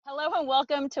and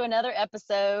welcome to another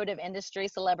episode of Industry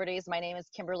Celebrities. My name is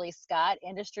Kimberly Scott.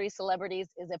 Industry Celebrities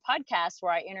is a podcast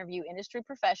where I interview industry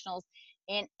professionals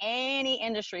in any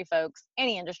industry, folks,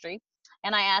 any industry,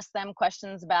 and I ask them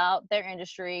questions about their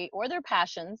industry or their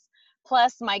passions.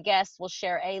 Plus, my guests will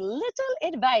share a little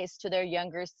advice to their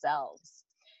younger selves.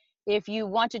 If you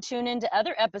want to tune into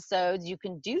other episodes, you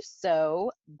can do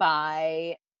so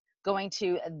by going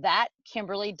to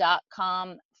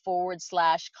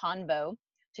thatkimberly.com/convo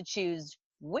to choose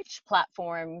which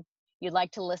platform you'd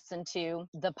like to listen to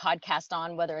the podcast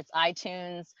on, whether it's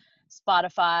iTunes,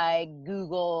 Spotify,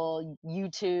 Google,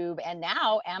 YouTube, and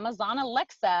now Amazon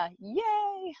Alexa.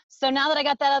 Yay! So now that I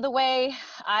got that out of the way,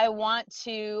 I want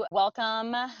to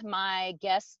welcome my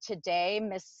guest today,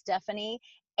 Miss Stephanie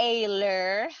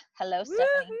Ayler. Hello,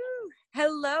 Stephanie. Woohoo!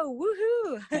 Hello,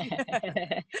 woohoo!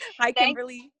 Hi, Thank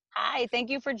Kimberly. Hi, thank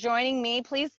you for joining me.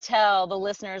 Please tell the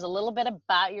listeners a little bit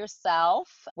about yourself,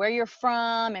 where you're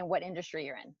from, and what industry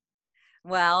you're in.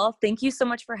 Well, thank you so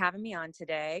much for having me on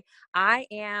today. I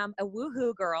am a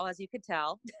woohoo girl, as you could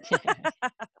tell.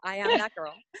 I am that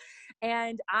girl.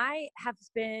 And I have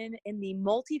been in the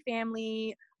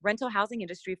multifamily rental housing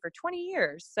industry for 20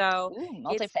 years. So Ooh,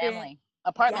 it's been, multifamily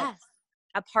apartments. yes,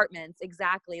 apartments,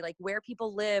 exactly, like where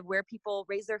people live, where people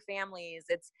raise their families.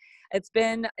 It's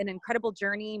been an incredible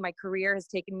journey. My career has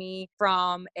taken me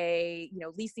from a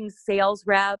leasing sales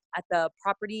rep at the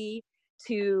property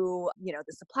to the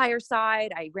supplier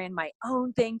side. I ran my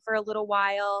own thing for a little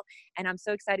while, and I'm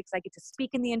so excited because I get to speak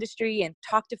in the industry and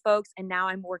talk to folks. And now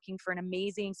I'm working for an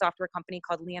amazing software company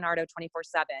called Leonardo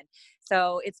 24/7.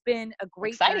 So it's been a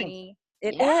great Exciting. journey.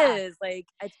 It Yeah. is, like,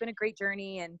 it's been a great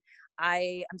journey, and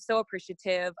I am so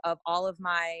appreciative of all of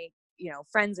my,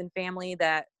 friends and family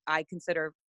that I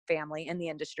consider family in the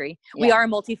industry. We Yeah. are a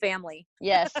multifamily.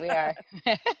 Yes, we are.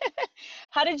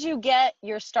 How did you get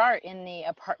your start in the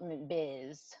apartment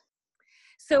biz?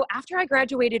 So after I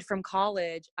graduated from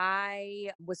college, I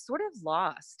was sort of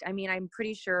lost. I mean, I'm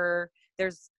pretty sure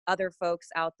there's other folks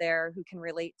out there who can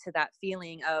relate to that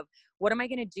feeling of, what am I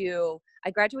going to do?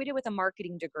 I graduated with a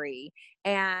marketing degree,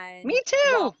 and Me too.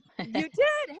 well, you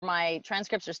did. My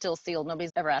transcripts are still sealed.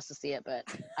 Nobody's ever asked to see it, but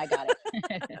I got it.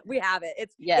 We have it.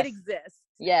 It Yes. exists.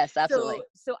 Yes, So absolutely.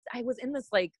 I was in this,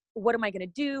 like, what am I going to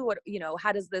do? What,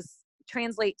 how does this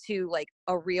translate to like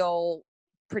a real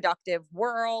productive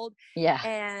world? Yeah.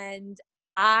 And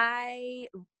I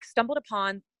stumbled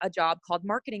upon a job called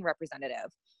marketing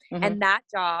representative. Mm-hmm. And that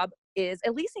job is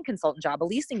a leasing consultant job, a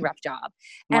leasing rep job.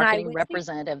 And I Marketing went to the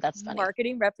representative. That's funny.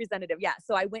 marketing representative. Yeah.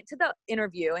 So I went to the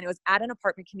interview, and it was at an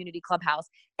apartment community clubhouse,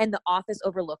 and the office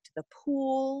overlooked the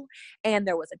pool, and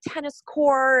there was a tennis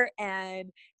court, and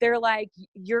they're like,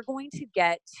 you're going to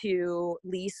get to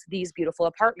lease these beautiful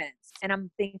apartments. And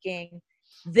I'm thinking,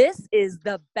 this is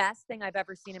the best thing I've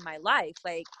ever seen in my life.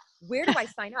 Like, where do I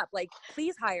sign up? Like,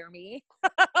 please hire me.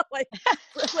 like,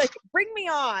 like bring me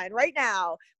on right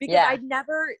now, because Yeah. I'd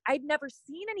never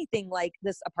seen anything like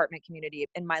this apartment community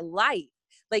in my life.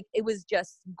 Like, it was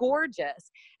just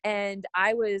gorgeous. And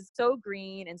I was so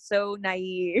green and so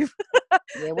naive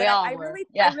Yeah, we that all I were. really,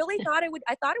 Yeah. I really thought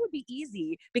I thought it would be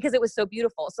easy because it was so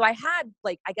beautiful. So I had,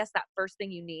 like, I guess that first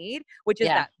thing you need, which is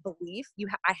Yeah. that belief.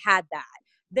 I had that.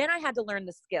 Then I had to learn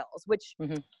the skills, which,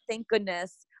 Mm-hmm. thank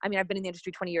goodness. I mean, I've been in the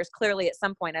industry 20 years. Clearly, at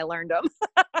some point I learned them.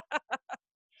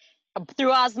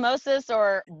 Through osmosis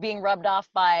or being rubbed off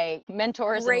by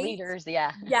mentors and Great. leaders.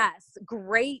 Yeah. Yes.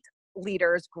 Great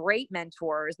leaders, great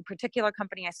mentors. The particular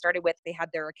company I started with, they had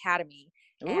their academy.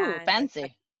 Ooh, And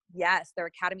fancy. yes, their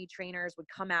academy trainers would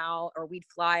come out, or we'd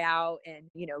fly out and,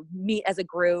 meet as a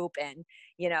group. And,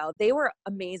 they were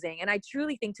amazing. And I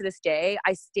truly think to this day,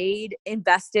 I stayed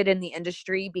invested in the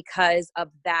industry because of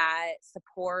that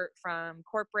support from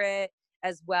corporate,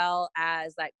 as well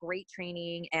as that great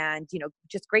training and,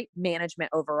 just great management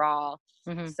overall.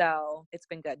 Mm-hmm. So it's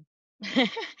been good.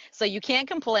 So you can't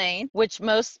complain, which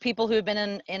most people who've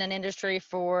been in an industry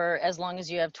for as long as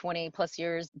you have 20 plus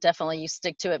years, definitely you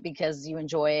stick to it because you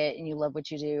enjoy it and you love what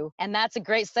you do. And that's a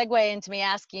great segue into me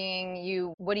asking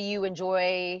you, what do you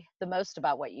enjoy the most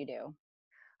about what you do?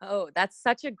 Oh, that's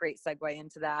such a great segue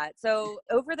into that. So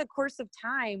over the course of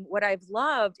time, what I've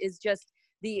loved is just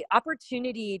the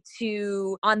opportunity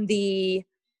to, on the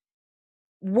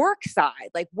work side,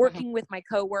 like working with my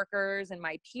coworkers and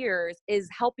my peers, is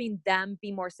helping them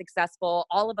be more successful,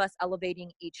 all of us elevating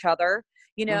each other,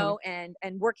 and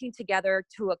working together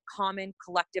to a common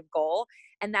collective goal.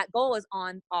 And that goal is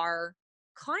on our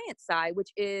client side, which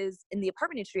is in the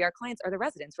apartment industry. Our clients are the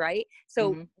residents, right?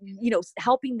 So,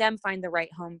 helping them find the right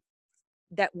home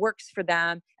that works for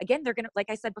them. Again, they're going to, like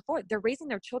I said before, they're raising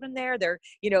their children there. They're,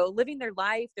 living their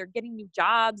life. They're getting new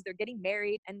jobs. They're getting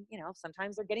married. And,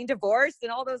 sometimes they're getting divorced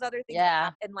and all those other things that Yeah.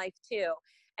 happen in life too.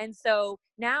 And so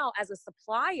now as a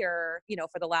supplier,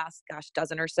 for the last,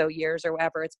 dozen or so years or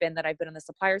whatever it's been that I've been on the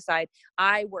supplier side,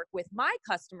 I work with my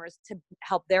customers to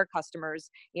help their customers,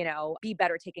 be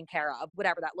better taken care of,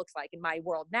 whatever that looks like. In my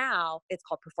world now, it's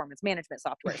called performance management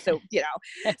software. So,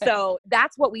 so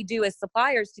that's what we do as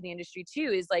suppliers to the industry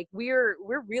too, is like, we're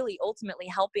really ultimately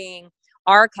helping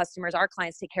our customers, our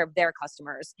clients take care of their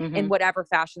customers in whatever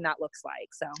fashion that looks like.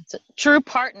 So it's a true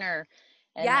partner.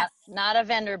 And yes. not a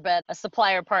vendor, but a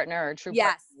supplier partner or true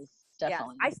yes. partner.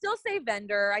 Definitely. Yes. I still say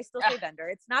vendor.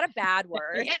 It's not a bad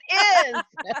word. It is.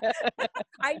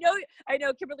 I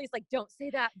know Kimberly's like, don't say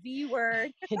that V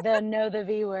word. The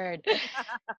V word.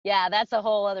 Yeah, that's a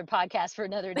whole other podcast for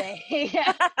another day.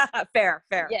 Fair.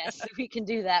 Yes, we can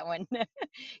do that one.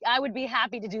 I would be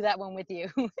happy to do that one with you.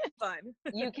 Fun.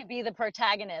 You could be the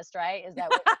protagonist, right? Is that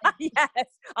what? Yes.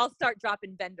 I'll start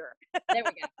dropping vendor. There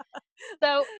we go.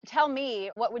 So tell me,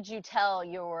 what would you tell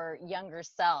your younger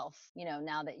self,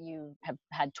 now that you have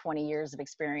had 20 years of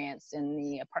experience in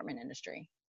the apartment industry?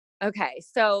 Okay.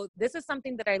 So this is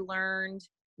something that I learned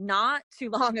not too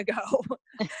long ago,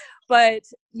 but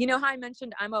how I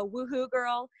mentioned I'm a woohoo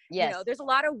girl? Yes. There's a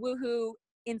lot of woohoo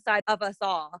inside of us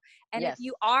all. And yes. If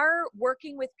you are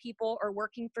working with people or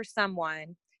working for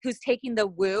someone who's taking the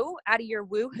woo out of your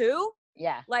woohoo,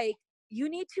 like, you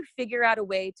need to figure out a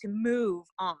way to move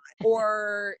on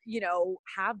or,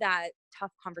 have that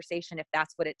tough conversation if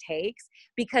that's what it takes,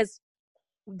 because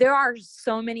there are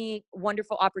so many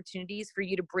wonderful opportunities for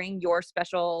you to bring your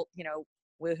special,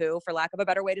 woohoo, for lack of a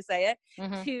better way to say it,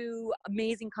 to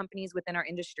amazing companies within our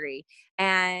industry.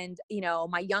 And,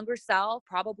 my younger self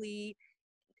probably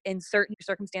in certain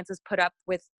circumstances put up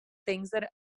with things that,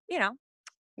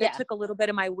 that took a little bit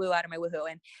of my woo out of my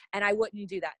woohoo. And I wouldn't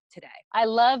do that today. I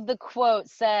love the quote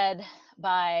said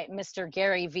by Mr.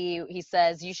 Gary Vee. He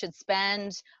says, you should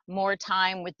spend more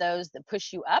time with those that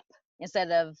push you up instead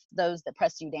of those that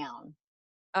press you down.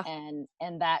 And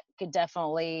that could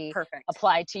definitely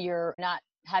apply to your not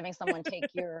having someone take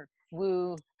your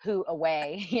woo-hoo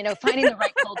away, finding the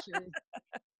right culture,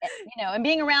 and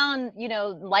being around,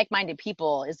 like-minded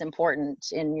people is important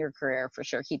in your career for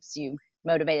sure. Keeps you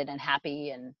motivated and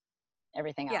happy and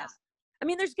everything else. I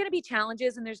mean, there's going to be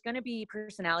challenges and there's going to be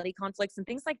personality conflicts and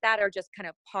things like that are just kind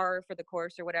of par for the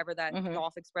course or whatever that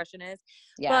golf expression is.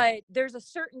 But there's a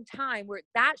certain time where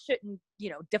that shouldn't,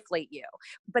 deflate you.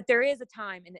 But there is a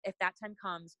time, and if that time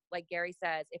comes, like Gary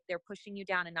says, if they're pushing you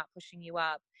down and not pushing you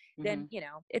up, then,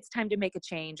 it's time to make a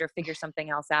change or figure something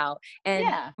else out. And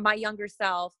my younger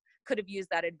self could have used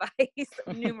that advice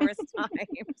numerous times.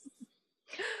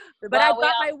 But I've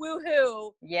got my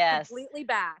woohoo completely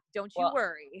back. Don't you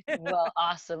worry. Well,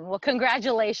 awesome. Well,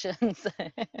 congratulations.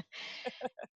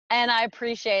 And I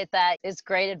appreciate that. It's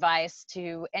great advice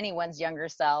to anyone's younger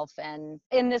self. And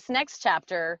in this next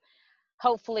chapter,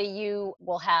 hopefully you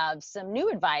will have some new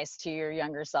advice to your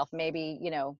younger self. Maybe,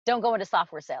 don't go into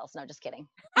software sales. No, just kidding.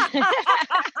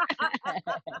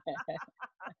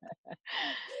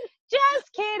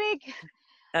 Just kidding.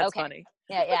 That's funny.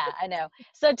 Yeah, I know.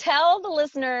 So tell the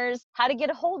listeners how to get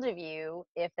a hold of you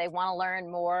if they want to learn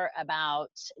more about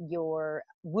your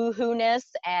woohoo-ness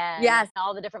and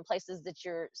all the different places that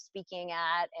you're speaking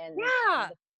at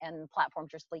and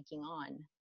platforms you're speaking on.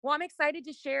 Well, I'm excited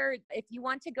to share. If you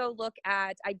want to go look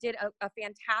at, I did a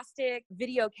fantastic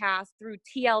video cast through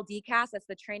TLD Cast. That's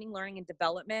the Training, Learning, and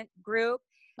Development group.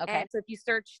 Okay. And so if you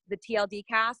search the TLD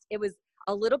Cast, it was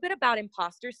a little bit about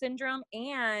imposter syndrome,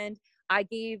 and I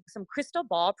gave some crystal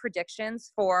ball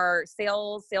predictions for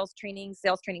sales training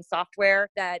software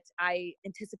that I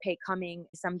anticipate coming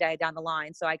someday down the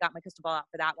line. So I got my crystal ball out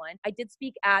for that one. I did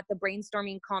speak at the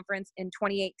brainstorming conference in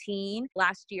 2018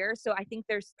 last year. So I think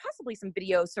there's possibly some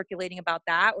videos circulating about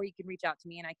that, or you can reach out to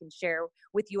me and I can share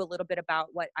with you a little bit about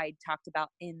what I talked about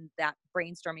in that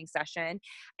brainstorming session.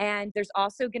 And there's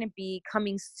also going to be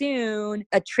coming soon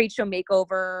a trade show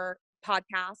makeover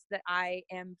podcast that I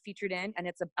am featured in, and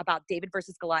it's about David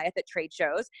versus Goliath at trade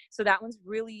shows. So that one's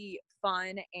really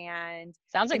fun and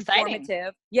sounds informative.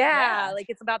 Exciting. Yeah, like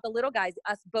it's about the little guys,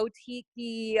 us boutique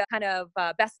kind of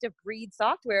best of breed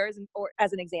softwares, or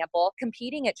as an example,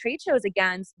 competing at trade shows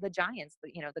against the giants,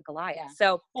 the Goliath. Yeah.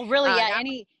 So well, really,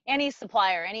 any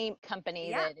supplier, any company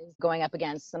that is going up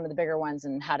against some of the bigger ones,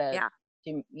 and how to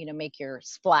make your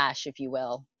splash, if you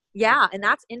will. Yeah. And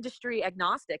that's industry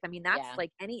agnostic. I mean, that's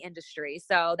like any industry.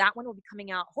 So that one will be coming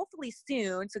out hopefully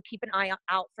soon. So keep an eye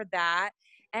out for that.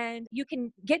 And you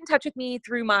can get in touch with me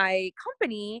through my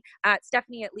company at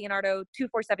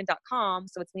Stephanie@Leonardo247.com.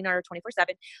 So it's Leonardo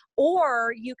 24/7.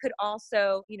 Or you could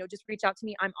also, just reach out to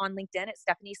me. I'm on LinkedIn at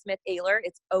Stephanie Smith Ehler.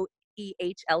 It's Oehler.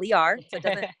 So it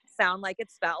doesn't sound like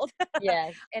it's spelled.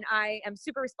 Yes. And I am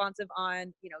super responsive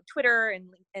on, Twitter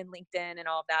and LinkedIn and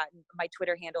all of that. And my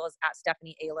Twitter handle is at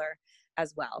Stephanie Ehler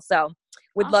as well. So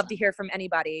would love to hear from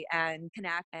anybody and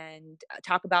connect and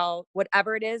talk about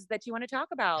whatever it is that you want to talk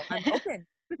about. I'm open.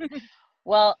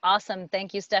 Well, awesome.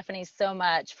 Thank you, Stephanie, so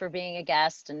much for being a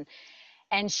guest and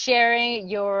sharing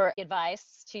your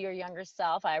advice to your younger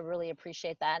self. I really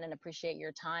appreciate that and appreciate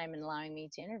your time and allowing me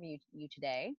to interview you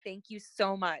today. Thank you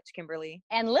so much, Kimberly.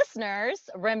 And listeners,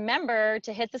 remember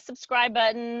to hit the subscribe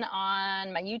button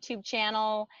on my YouTube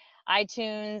channel,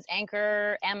 iTunes,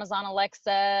 Anchor, Amazon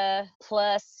Alexa.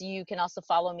 Plus, you can also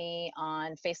follow me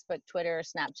on Facebook, Twitter,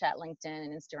 Snapchat, LinkedIn,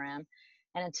 and Instagram.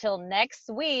 And until next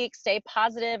week, stay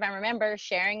positive and remember,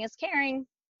 sharing is caring.